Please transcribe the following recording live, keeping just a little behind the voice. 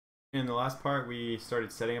In the last part, we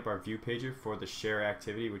started setting up our view pager for the share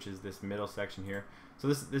activity, which is this middle section here. So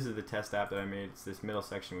this is the test app that I made. It's this middle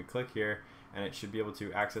section. We click here, and it should be able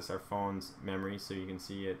to access our phone's memory. So you can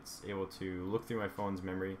see it's able to look through my phone's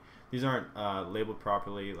memory. These aren't labeled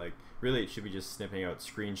properly. Like really, it should be just snipping out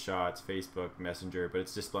screenshots, Facebook, Messenger, but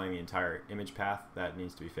it's displaying the entire image path. That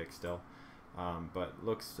needs to be fixed still, but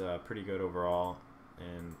looks pretty good overall.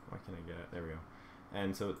 And why can't I get it? There we go.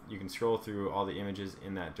 And so you can scroll through all the images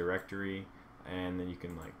in that directory, and then you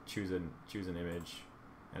can like choose an image,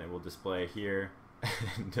 and it will display here.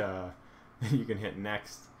 And then you can hit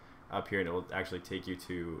next up here, and it will actually take you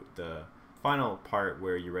to the final part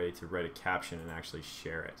where you're ready to write a caption and actually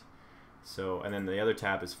share it. So, and then the other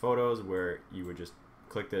tab is photos, where you would just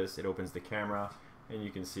click this. It opens the camera, and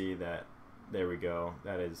you can see that there we go.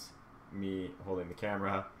 That is me holding the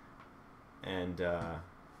camera, and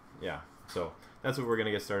yeah. So that's what we're going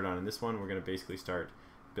to get started on. In this one, we're going to basically start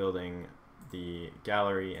building the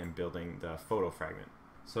gallery and building the photo fragment.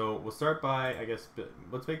 So we'll start by, I guess,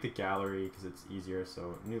 let's make the gallery because it's easier.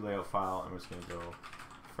 So new layout file, and we're just going to go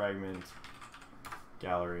fragment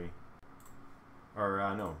gallery. Or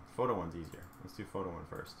no, photo one's easier. Let's do photo one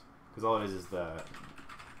first, because all it is the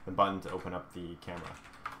button to open up the camera.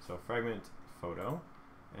 So fragment photo,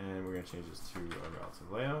 and we're going to change this to a relative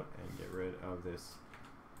layout and get rid of this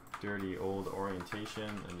dirty old orientation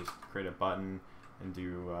and just create a button and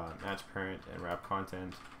do match parent and wrap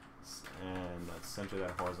content, and let's center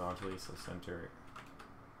that horizontally. So center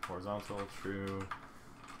horizontal, true,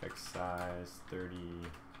 text size 30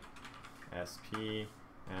 SP,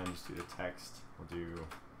 and just do the text. We'll do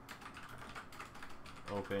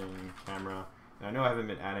open camera. And I know I haven't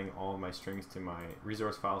been adding all of my strings to my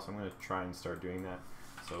resource file, so I'm going to try and start doing that.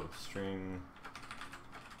 So string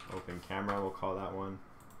open camera, we'll call that one.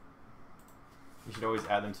 You should always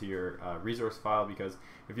add them to your resource file, because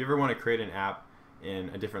if you ever want to create an app in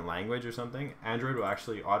a different language or something, Android will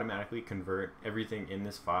actually automatically convert everything in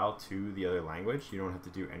this file to the other language. You don't have to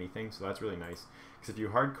do anything, so that's really nice. Because if you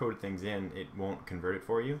hard code things in, it won't convert it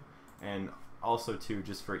for you. And also too,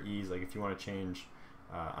 just for ease, like if you want to change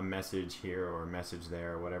a message here or a message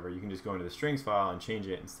there or whatever, you can just go into the strings file and change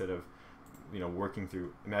it instead of working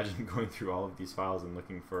through. Imagine going through all of these files and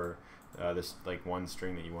looking for this like one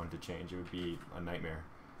string that you wanted to change. It would be a nightmare.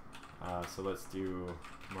 So let's do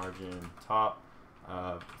margin top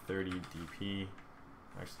of 30 dp,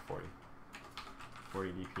 actually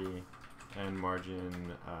 40 dp, and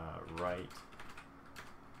margin right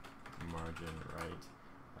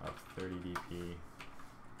of 30 dp,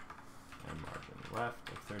 and margin left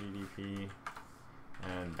of 30 dp,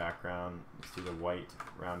 and background, let's do the white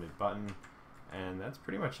rounded button. And that's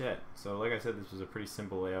pretty much it. So like I said, this was a pretty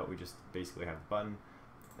simple layout. We just basically have the button,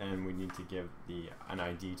 and we need to give an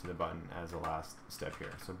ID to the button as the last step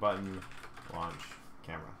here. So button, launch,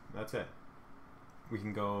 camera. That's it. We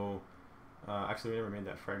can go, actually we never made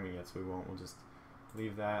that fragment yet, so we won't. We'll just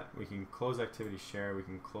leave that. We can close activity share. We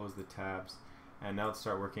can close the tabs. And now let's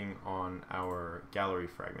start working on our gallery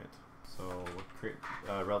fragment. So we'll create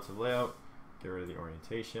relative layout, get rid of the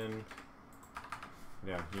orientation.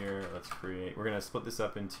 Down here, let's create, we're going to split this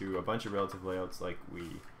up into a bunch of relative layouts like we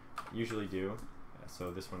usually do. So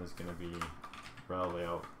this one is going to be rel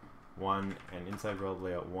layout 1, and inside rel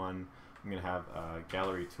layout 1 I'm going to have a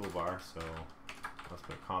gallery toolbar. So let's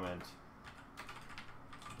put a comment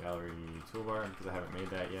gallery toolbar, because I haven't made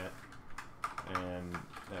that yet, and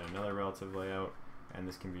then another relative layout, and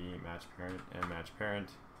this can be match parent and match parent.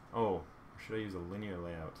 Oh, or should I use a linear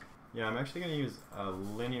layout? Yeah, I'm actually going to use a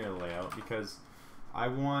linear layout because I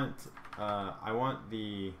want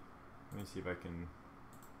the, let me see if I can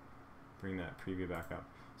bring that preview back up.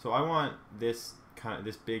 So I want this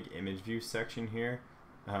big image view section here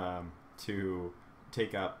to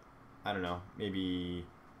take up, I don't know, maybe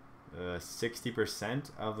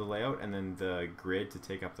 60% of the layout, and then the grid to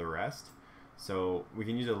take up the rest. So we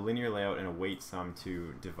can use a linear layout and a weight sum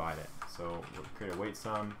to divide it. So we'll create a weight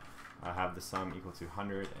sum, have the sum equal to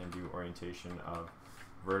 100, and do orientation of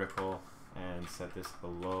vertical, and set this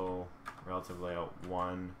below relative layout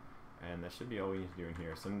 1, and that should be all we need to do in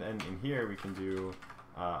here. So then in here we can do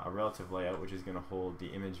a relative layout, which is going to hold the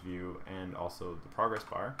image view and also the progress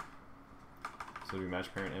bar. So do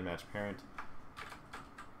match parent and match parent,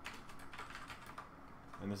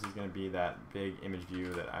 and this is going to be that big image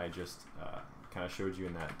view that I just kind of showed you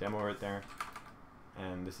in that demo right there.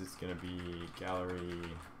 And this is going to be gallery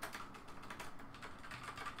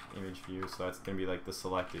image view, so that's going to be like the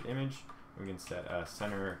selected image. We can set a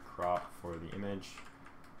center crop for the image,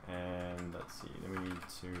 and let's see, then we need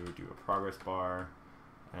to do a progress bar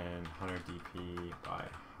and 100 dp by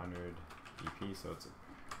 100 dp, so it's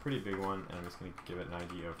pretty big one, and I'm just going to give it an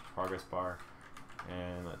ID of progress bar.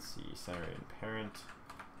 And let's see, center in parent,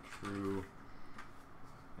 true.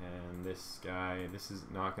 And this guy, this is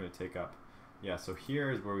not going to take up. Yeah, so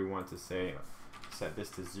here is where we want to say, set this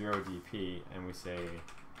to 0 dp, and we say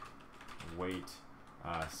weight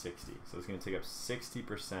 60. So it's going to take up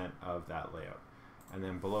 60% of that layout. And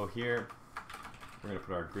then below here, we're going to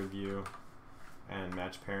put our grid view and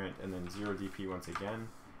match parent, and then 0 dp once again.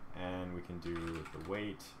 And we can do the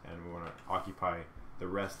weight, and we want to occupy the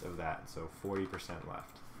rest of that, so 40%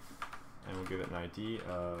 left. And we'll give it an ID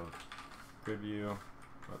of grid view.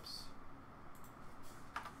 Whoops.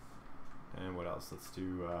 And what else? Let's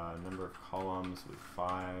do number of columns with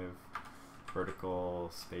 5, vertical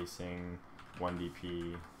spacing 1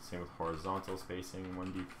 dp, same with horizontal spacing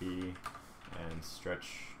 1 dp, and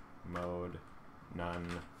stretch mode none,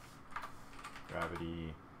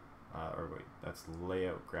 gravity, or wait, that's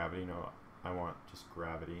layout gravity. No, I want just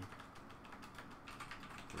gravity.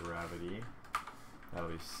 That'll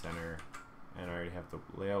be center, and I already have the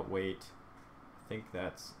layout weight. I think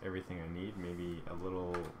that's everything I need. Maybe a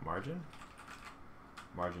little margin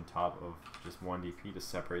top of just 1 dp to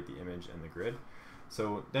separate the image and the grid.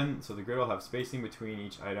 So the grid will have spacing between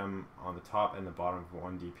each item on the top and the bottom of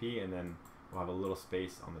 1 dp, and then we'll have a little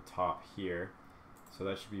space on the top here. So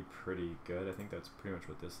that should be pretty good. I think that's pretty much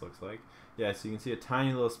what this looks like. Yeah, so you can see a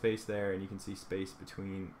tiny little space there, and you can see space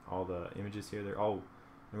between all the images here. They're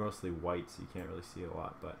mostly white, so you can't really see a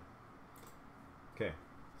lot, but okay,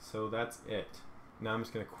 so that's it. Now I'm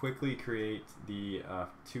just going to quickly create the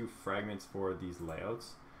 2 fragments for these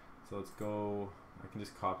layouts. So let's go, I can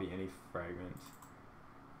just copy any fragment,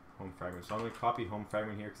 home fragment. So I'm going to copy home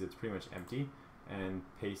fragment here because it's pretty much empty, and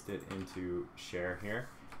paste it into share here.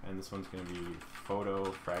 And this one's going to be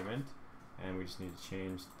photo fragment, and we just need to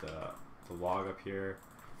change the log up here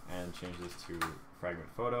and change this to fragment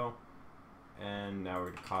photo. And now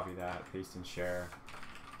we're going to copy that, paste and share,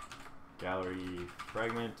 gallery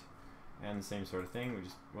fragment, and the same sort of thing. We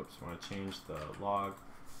just want to change the log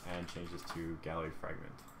and change this to gallery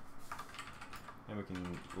fragment. And we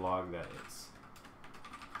can log that it's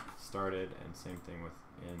started, and same thing with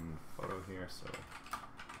in photo here. So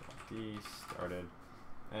D started.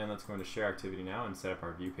 And let's go into share activity now and set up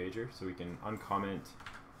our view pager so we can uncomment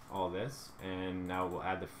all this. And now we'll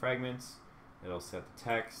add the fragments. It'll set the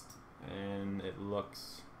text, and it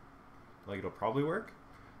looks like it'll probably work.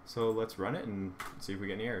 So let's run it and see if we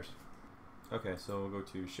get any errors. Okay, so we'll go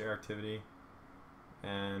to share activity,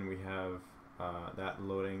 and we have that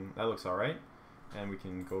loading. That looks alright. And we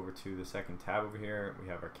can go over to the second tab over here. We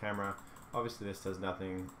have our camera. Obviously this does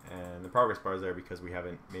nothing, and the progress bar is there because we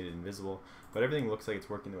haven't made it invisible, but everything looks like it's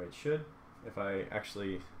working the way it should. If I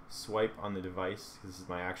actually swipe on the device, this is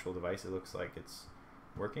my actual device, it looks like it's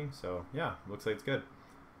working. So yeah, looks like it's good.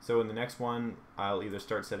 So in the next one, I'll either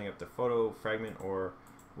start setting up the photo fragment, or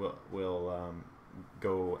we'll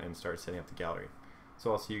go and start setting up the gallery.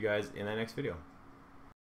 So I'll see you guys in that next video.